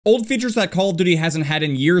Old features that Call of Duty hasn't had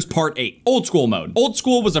in years, Part 8. Old School Mode. Old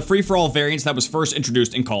School was a free-for-all variant that was first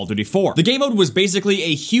introduced in Call of Duty 4. The game mode was basically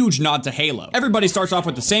a huge nod to Halo. Everybody starts off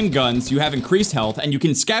with the same guns, you have increased health, and you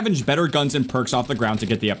can scavenge better guns and perks off the ground to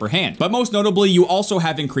get the upper hand. But most notably, you also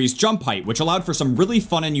have increased jump height, which allowed for some really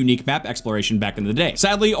fun and unique map exploration back in the day.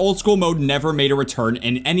 Sadly, Old School Mode never made a return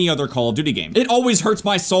in any other Call of Duty game. It always hurts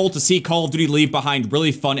my soul to see Call of Duty leave behind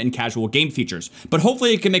really fun and casual game features, but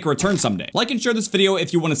hopefully it can make a return someday. Like and share this video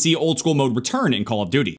if you want to see Old School Mode return in Call of Duty.